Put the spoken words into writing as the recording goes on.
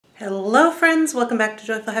Hello friends, welcome back to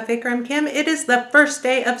Joyful Half Acre. I'm Kim. It is the first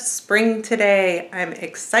day of spring today. I'm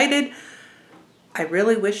excited. I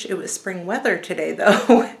really wish it was spring weather today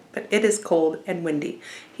though, but it is cold and windy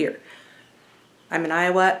here. I'm in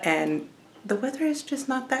Iowa and the weather is just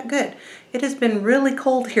not that good. It has been really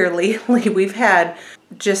cold here lately. We've had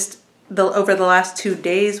over the last 2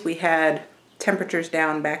 days, we had temperatures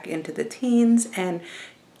down back into the teens and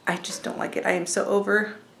I just don't like it. I am so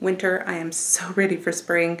over winter. I am so ready for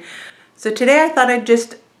spring. So today I thought I'd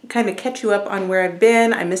just kind of catch you up on where I've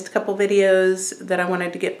been. I missed a couple videos that I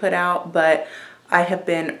wanted to get put out, but I have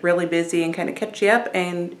been really busy and kind of catch you up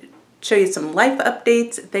and show you some life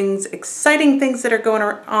updates, exciting things that are going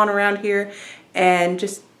on around here, and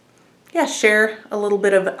just, yeah, share a little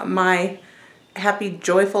bit of my happy,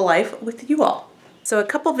 joyful life with you all. So a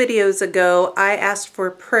couple videos ago, I asked for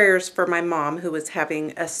prayers for my mom who was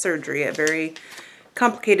having a surgery, a very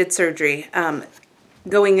complicated surgery.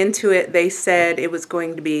 Going into it, they said it was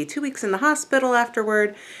going to be 2 weeks in the hospital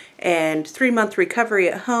afterward and 3-month recovery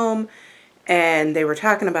at home. And they were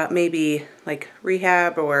talking about maybe like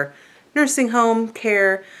rehab or nursing home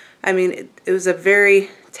care. I mean, it was a very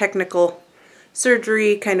technical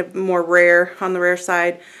surgery, kind of more rare, on the rare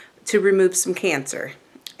side, to remove some cancer.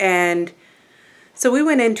 And so we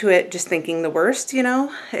went into it just thinking the worst, you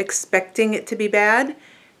know, expecting it to be bad.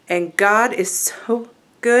 And God is so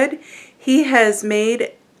good. He has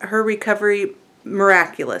made her recovery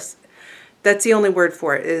miraculous. That's the only word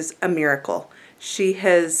for it, is a miracle. She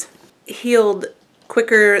has healed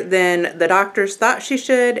quicker than the doctors thought she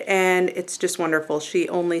should, and it's just wonderful. She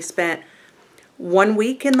only spent 1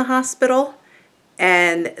 week in the hospital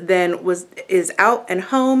and then is out and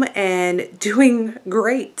home and doing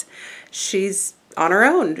great. She's on her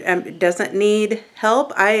own and doesn't need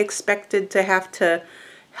help. I expected to have to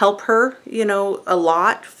help her, you know, a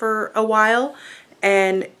lot for a while,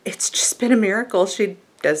 and it's just been a miracle. She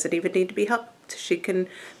doesn't even need to be helped. She can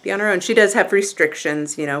be on her own. She does have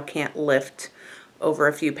restrictions, you know, can't lift over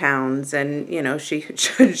a few pounds, and, you know, she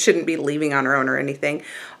shouldn't be leaving on her own or anything,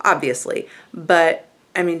 obviously. But,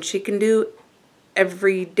 I mean, she can do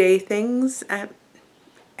everyday things,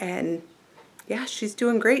 and yeah, she's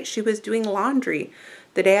doing great. She was doing laundry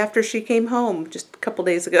the day after she came home, just a couple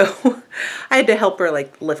days ago. I had to help her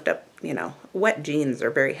like lift up, you know, wet jeans are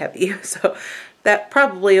very heavy. So that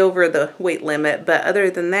probably over the weight limit. But other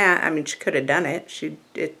than that, I mean, she could have done it.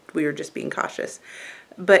 We were just being cautious.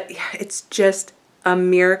 But yeah, it's just a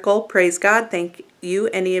miracle. Praise God. Thank you,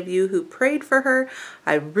 any of you who prayed for her.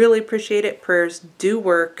 I really appreciate it. Prayers do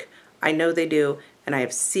work. I know they do. And I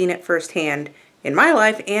have seen it firsthand in my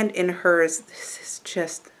life and in hers. This is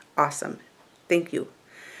just awesome. Thank you,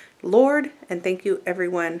 Lord, and thank you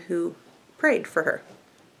everyone who prayed for her.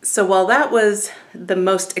 So while that was the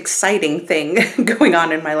most exciting thing going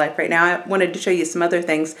on in my life right now, I wanted to show you some other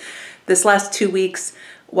things. This last 2 weeks,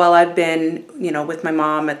 while I've been, you know, with my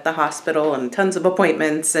mom at the hospital and tons of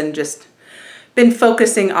appointments and just been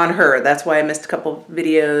focusing on her. That's why I missed a couple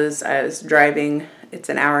videos. I was driving. It's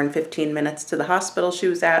an hour and 15 minutes to the hospital she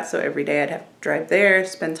was at, so every day I'd have to drive there,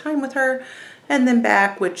 spend time with her, and then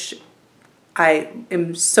back, which I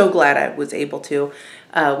am so glad I was able to.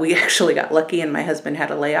 We actually got lucky and my husband had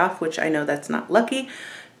a layoff, which I know that's not lucky,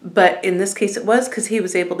 but in this case it was, because he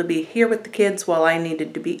was able to be here with the kids while I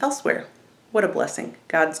needed to be elsewhere. What a blessing.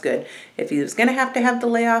 God's good. If he was going to have the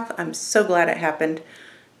layoff, I'm so glad it happened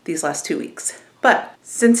these last 2 weeks. But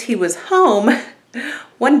since he was home,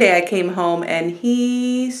 one day I came home and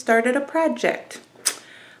he started a project.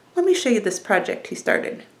 Let me show you this project he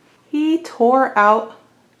started. He tore out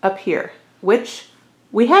up here, which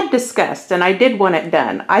we had discussed, and I did want it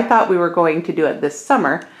done. I thought we were going to do it this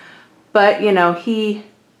summer, but, you know, he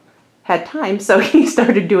had time, so he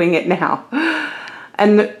started doing it now.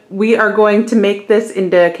 And we are going to make this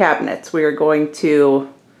into cabinets. We are going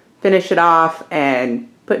to finish it off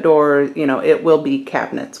and put doors, you know, it will be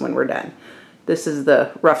cabinets when we're done. This is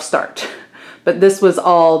the rough start. But this was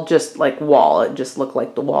all just like wall. It just looked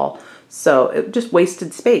like the wall. So it just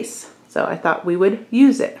wasted space. So I thought we would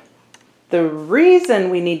use it. The reason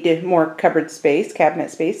we need more cupboard space,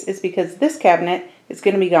 cabinet space, is because this cabinet is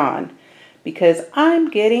going to be gone. Because I'm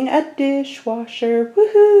getting a dishwasher.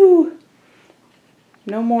 Woohoo!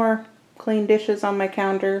 No more clean dishes on my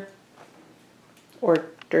counter or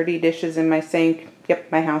dirty dishes in my sink.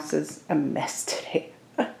 Yep, my house is a mess today.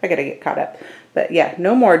 I gotta get caught up. But yeah,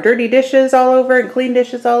 no more dirty dishes all over and clean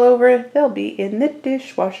dishes all over. They'll be in the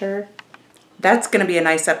dishwasher. That's gonna be a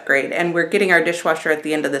nice upgrade. And we're getting our dishwasher at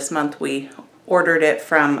the end of this month. We ordered it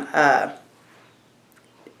from a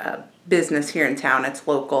business here in town. It's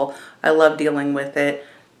local. I love dealing with it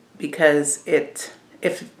because if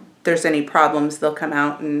there's any problems, they'll come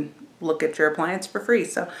out and look at your appliance for free.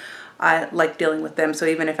 So I like dealing with them. So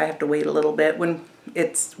even if I have to wait a little bit, when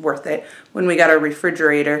it's worth it. When we got our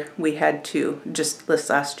refrigerator, we had to, just this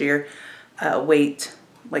last year, wait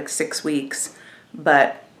like 6 weeks.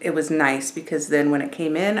 But it was nice because then when it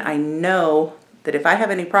came in, I know that if I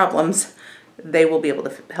have any problems, they will be able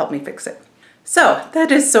to help me fix it. So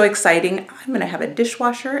that is so exciting. I'm going to have a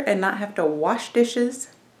dishwasher and not have to wash dishes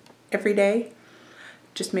every day.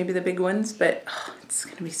 Just maybe the big ones, but oh, it's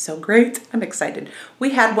going to be so great. I'm excited.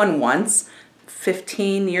 We had one once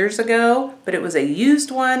 15 years ago, but it was a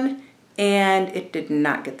used one and it did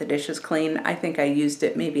not get the dishes clean. I think I used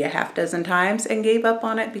it maybe a half dozen times and gave up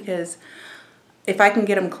on it because if I can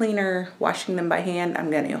get them cleaner washing them by hand,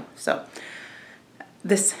 I'm going to. So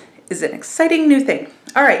this is an exciting new thing.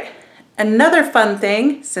 All right. Another fun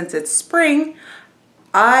thing, since it's spring,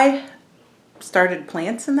 I started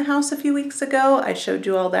plants in the house a few weeks ago. I showed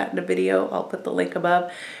you all that in a video. I'll put the link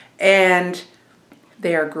above. And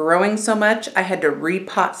they are growing so much, I had to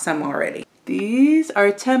repot some already. These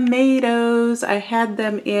are tomatoes. I had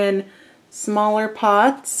them in smaller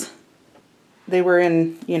pots. They were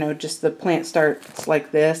in, you know, just the plant starts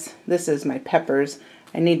like this. This is my peppers.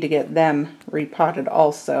 I need to get them repotted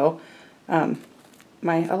also. A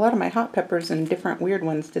lot of my hot peppers and different weird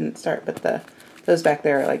ones didn't start, but those back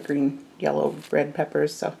there are like green, yellow, red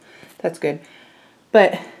peppers, so that's good.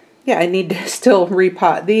 But yeah, I need to still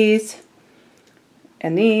repot these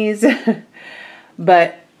and these.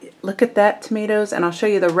 But look at that, tomatoes, and I'll show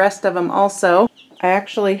you the rest of them also. I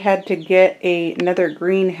actually had to get another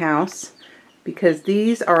greenhouse because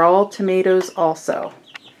these are all tomatoes also.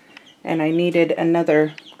 And I needed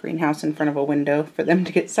another greenhouse in front of a window for them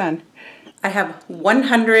to get sun. I have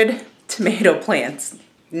 100 tomato plants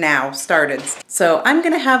now started. So I'm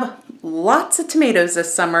gonna have lots of tomatoes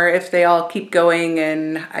this summer if they all keep going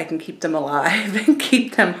and I can keep them alive and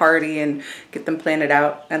keep them hardy and get them planted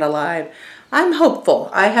out and alive. I'm hopeful.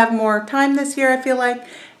 I have more time this year, I feel like,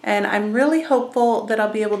 and I'm really hopeful that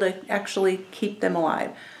I'll be able to actually keep them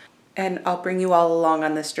alive. And I'll bring you all along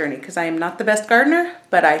on this journey because I am not the best gardener,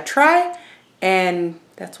 but I try, and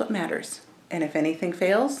that's what matters. And if anything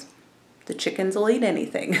fails, the chickens will eat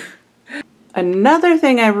anything. Another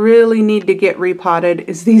thing I really need to get repotted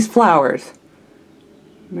is these flowers.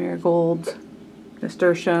 Marigolds,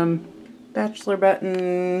 nasturtium, bachelor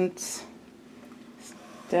buttons,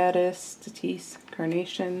 statice,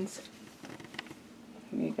 carnations.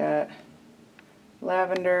 We got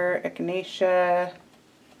lavender, echinacea,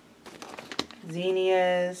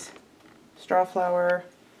 zinnias, strawflower,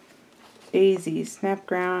 daisies,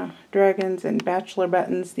 snapdragons, and bachelor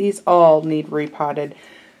buttons. These all need repotted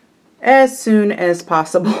as soon as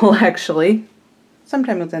possible, actually.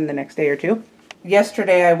 Sometime within the next day or two.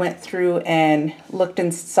 Yesterday I went through and looked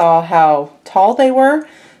and saw how tall they were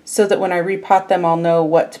so that when I repot them I'll know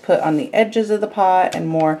what to put on the edges of the pot and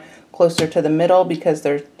more closer to the middle because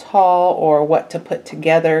they're tall, or what to put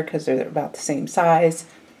together because they're about the same size.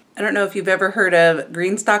 I don't know if you've ever heard of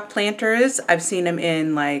green stock planters. I've seen them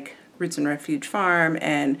in like Roots and Refuge Farm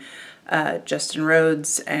and Justin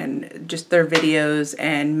Rhodes and just their videos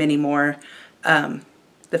and many more.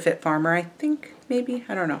 The Fit Farmer, I think, maybe,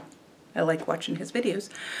 I don't know. I like watching his videos.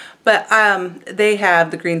 But they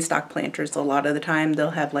have the green stock planters a lot of the time.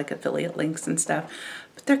 They'll have like affiliate links and stuff.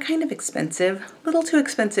 But they're kind of expensive, a little too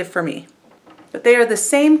expensive for me. But they are the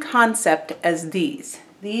same concept as these.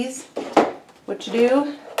 These, what you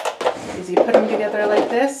do is you put them together like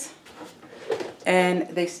this and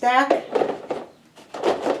they stack.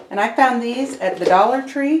 And I found these at the Dollar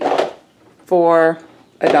Tree for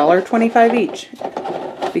 $1.25 each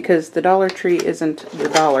because the Dollar Tree isn't the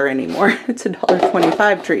dollar anymore. It's a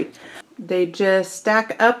 $1.25 tree. They just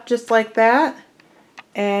stack up just like that,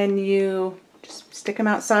 and you just stick them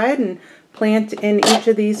outside and plant in each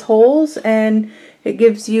of these holes, and it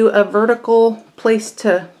gives you a vertical place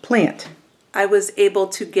to plant. I was able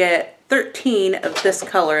to get 13 of this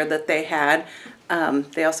color that they had.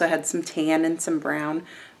 They also had some tan and some brown.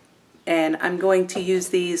 And I'm going to use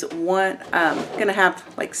these I'm going to have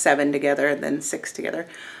like 7 together and then 6 together.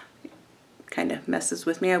 Kind of messes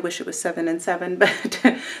with me. I wish it was 7 and 7, but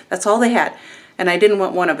that's all they had. And I didn't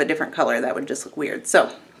want one of a different color. That would just look weird.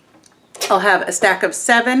 So I'll have a stack of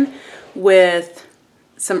 7 with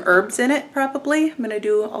some herbs in it probably. I'm going to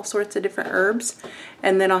do all sorts of different herbs.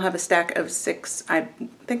 And then I'll have a stack of 6. I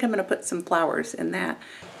think I'm going to put some flowers in that.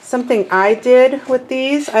 Something I did with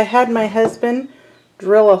these, I had my husband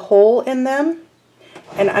drill a hole in them,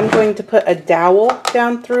 and I'm going to put a dowel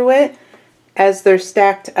down through it as they're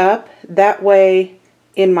stacked up. That way,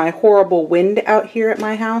 in my horrible wind out here at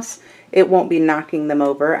my house, it won't be knocking them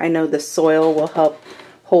over. I know the soil will help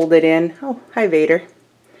hold it in. Oh, hi Vader.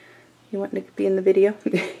 You want to be in the video?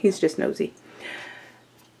 He's just nosy.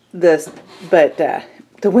 The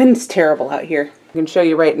wind's terrible out here. I can show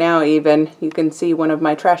you right now even. You can see one of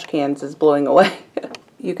my trash cans is blowing away.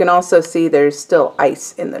 You can also see there's still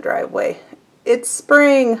ice in the driveway. It's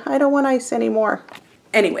spring. I don't want ice anymore.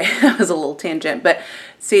 Anyway, that was a little tangent, but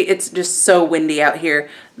see, it's just so windy out here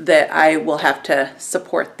that I will have to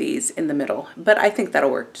support these in the middle. But I think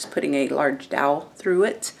that'll work, just putting a large dowel through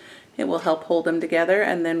it. It will help hold them together,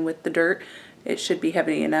 and then with the dirt, it should be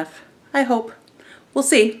heavy enough. I hope. We'll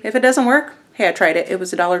see. If it doesn't work, hey, I tried it. It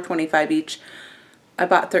was $1.25 each. I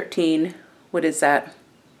bought 13. What is that?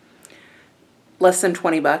 Less than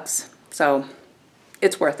 20 bucks. So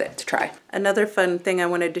it's worth it to try. Another fun thing I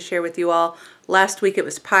wanted to share with you all. Last week it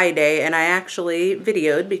was Pi Day, and I actually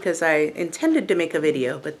videoed because I intended to make a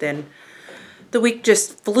video, but then the week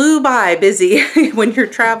just flew by busy when you're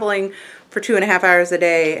traveling for 2.5 hours a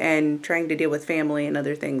day and trying to deal with family and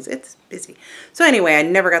other things. It's busy. So anyway, I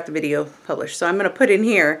never got the video published. So I'm going to put in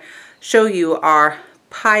here, show you our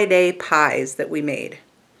Pi Day pies that we made.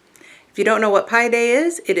 If you don't know what Pi Day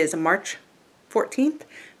is, it is March 14th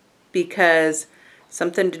because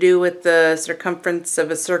something to do with the circumference of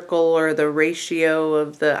a circle or the ratio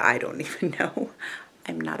of the, I don't even know.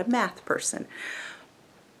 I'm not a math person.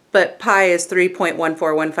 But pi is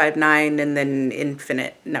 3.14159 and then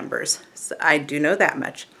infinite numbers. So I do know that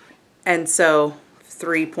much. And so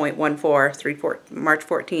 3.14, March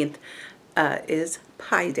 14th is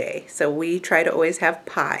Pi Day. So we try to always have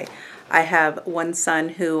pie. I have one son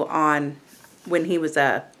who when he was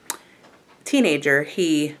a teenager,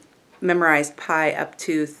 he memorized pi up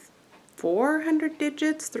to 400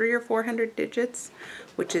 digits, 300 or 400 digits,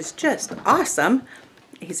 which is just awesome.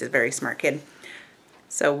 He's a very smart kid.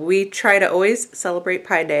 So we try to always celebrate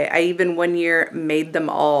Pi Day. I even one year made them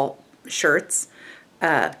all shirts.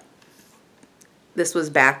 This was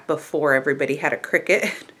back before everybody had a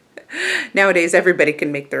Cricut. Nowadays everybody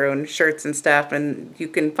can make their own shirts and stuff, and you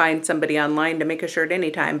can find somebody online to make a shirt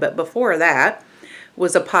anytime. But before that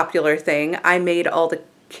was a popular thing. I made all the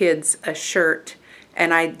kids a shirt,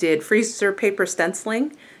 and I did freezer paper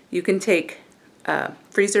stenciling. You can take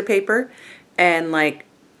freezer paper and like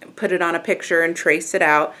put it on a picture and trace it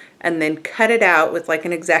out, and then cut it out with like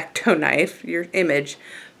an X-Acto knife, your image.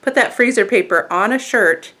 Put that freezer paper on a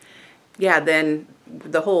shirt. Yeah, then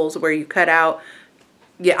the holes where you cut out,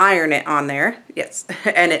 you iron it on there. Yes,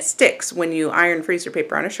 and it sticks. When you iron freezer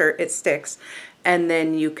paper on a shirt, it sticks. And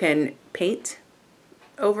then you can paint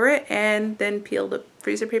over it and then peel the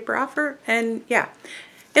freezer paper off her, and yeah,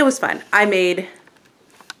 it was fun. I made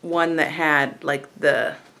one that had like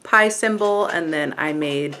the pi symbol, and then I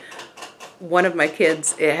made one of my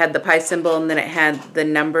kids, it had the pi symbol and then it had the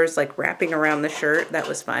numbers like wrapping around the shirt. That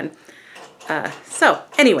was fun. So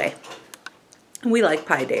anyway, we like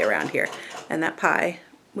Pi Day around here, and that pie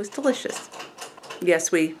was delicious.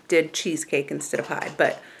 Yes, we did cheesecake instead of pie,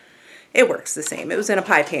 but it works the same. It was in a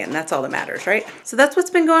pie pan. That's all that matters, right? So that's what's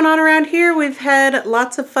been going on around here. We've had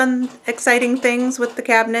lots of fun, exciting things with the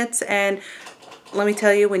cabinets. And let me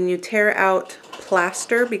tell you, when you tear out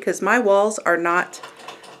plaster, because my walls are not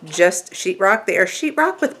just sheetrock, they are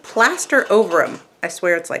sheetrock with plaster over them. I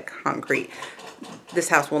swear it's like concrete. This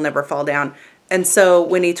house will never fall down. And so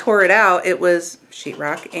when he tore it out, it was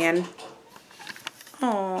sheetrock and,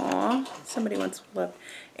 aww, somebody wants love,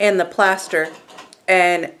 and the plaster.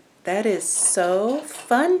 And that is so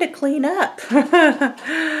fun to clean up.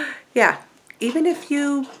 Yeah, even if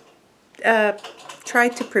you try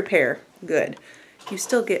to prepare good, you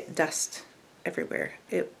still get dust everywhere.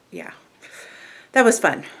 Yeah, that was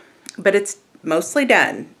fun, but it's mostly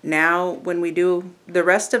done. Now when we do the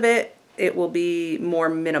rest of it, it will be more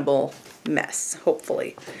minimal mess,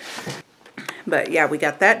 hopefully. But yeah, we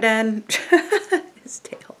got that done. His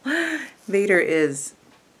tail. Vader is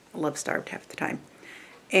love-starved half the time.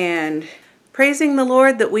 And praising the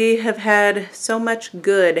Lord that we have had so much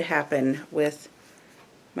good happen with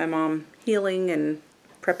my mom healing and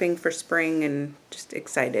prepping for spring, and just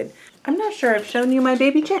excited. I'm not sure I've shown you my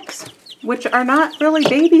baby chicks, which are not really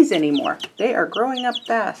babies anymore. They are growing up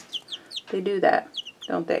fast. They do that,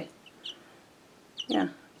 don't they? Yeah.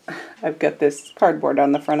 I've got this cardboard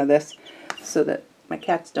on the front of this so that my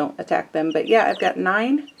cats don't attack them. But yeah, I've got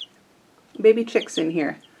 9 baby chicks in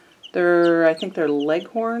here. I think they're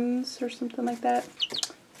leghorns or something like that.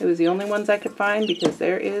 It was the only ones I could find because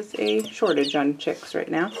there is a shortage on chicks right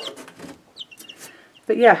now.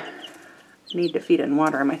 But yeah, I need to feed and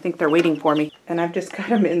water them. I think they're waiting for me. And I've just got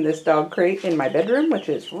them in this dog crate in my bedroom, which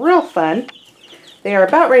is real fun. They are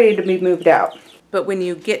about ready to be moved out. But when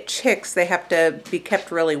you get chicks, they have to be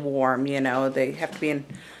kept really warm, you know. They have to be in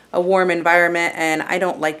a warm environment, and I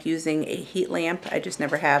don't like using a heat lamp. I just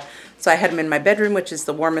never have. So I had them in my bedroom, which is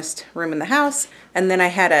the warmest room in the house. And then I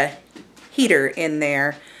had a heater in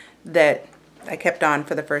there that I kept on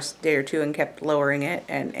for the first day or two and kept lowering it.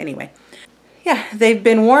 And anyway, yeah, they've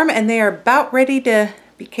been warm and they are about ready to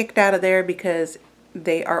be kicked out of there because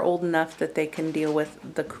they are old enough that they can deal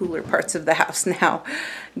with the cooler parts of the house now.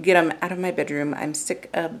 Get them out of my bedroom. I'm sick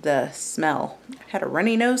of the smell. I've had a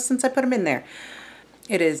runny nose since I put them in there.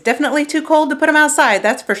 It is definitely too cold to put them outside,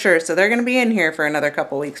 that's for sure. So they're going to be in here for another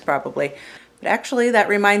couple weeks probably. But actually that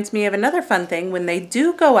reminds me of another fun thing. When they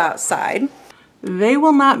do go outside, they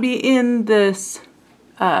will not be in this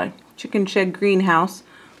chicken shed greenhouse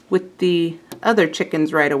with the other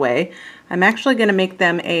chickens right away. I'm actually going to make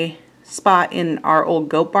them a spot in our old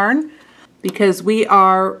goat barn because we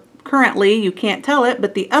are currently, you can't tell it,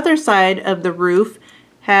 but the other side of the roof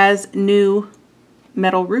has new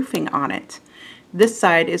metal roofing on it. This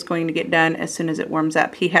side is going to get done as soon as it warms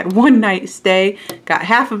up. He had one night stay, got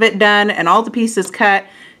half of it done and all the pieces cut.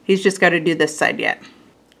 He's just got to do this side yet.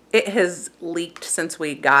 It has leaked since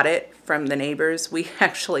we got it from the neighbors. We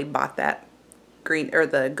actually bought that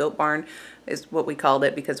the goat barn is what we called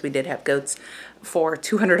it because we did have goats, for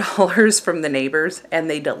 $200 from the neighbors, and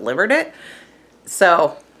they delivered it.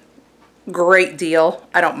 So great deal.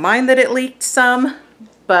 I don't mind that it leaked some,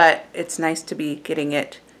 but it's nice to be getting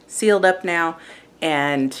it sealed up now,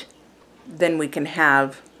 and then we can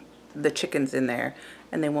have the chickens in there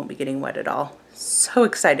and they won't be getting wet at all. So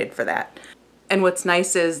excited for that. And what's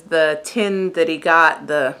nice is the tin that he got,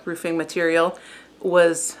 the roofing material,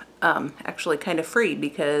 was actually kind of free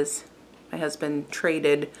because my husband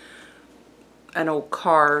traded an old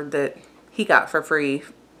car that he got for free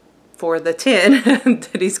for the tin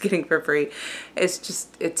that he's getting for free. It's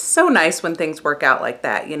so nice when things work out like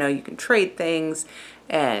that. You know, you can trade things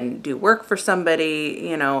and do work for somebody,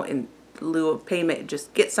 you know, in lieu of payment,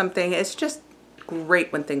 just get something. It's just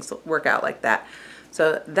great when things work out like that.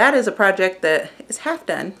 So that is a project that is half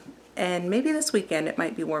done, and maybe this weekend it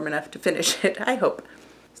might be warm enough to finish it, I hope.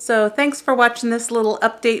 So thanks for watching this little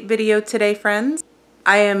update video today, friends.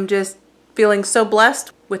 I am just feeling so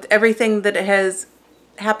blessed with everything that has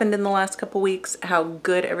happened in the last couple weeks, how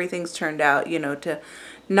good everything's turned out, you know, to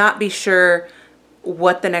not be sure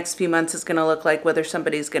what the next few months is going to look like, whether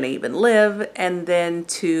somebody's going to even live, and then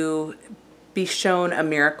to be shown a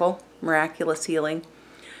miracle, miraculous healing.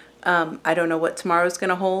 I don't know what tomorrow's going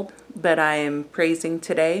to hold, but I am praising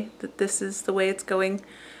today that this is the way it's going,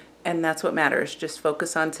 and that's what matters. Just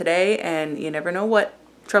focus on today, and you never know what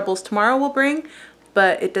troubles tomorrow will bring,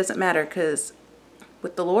 but it doesn't matter because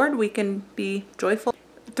with the Lord we can be joyful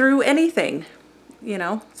through anything, you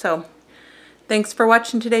know. So thanks for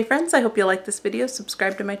watching today, friends. I hope you like this video.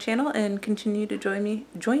 Subscribe to my channel and continue to join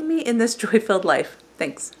me in this joy-filled life.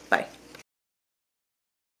 Thanks. Bye.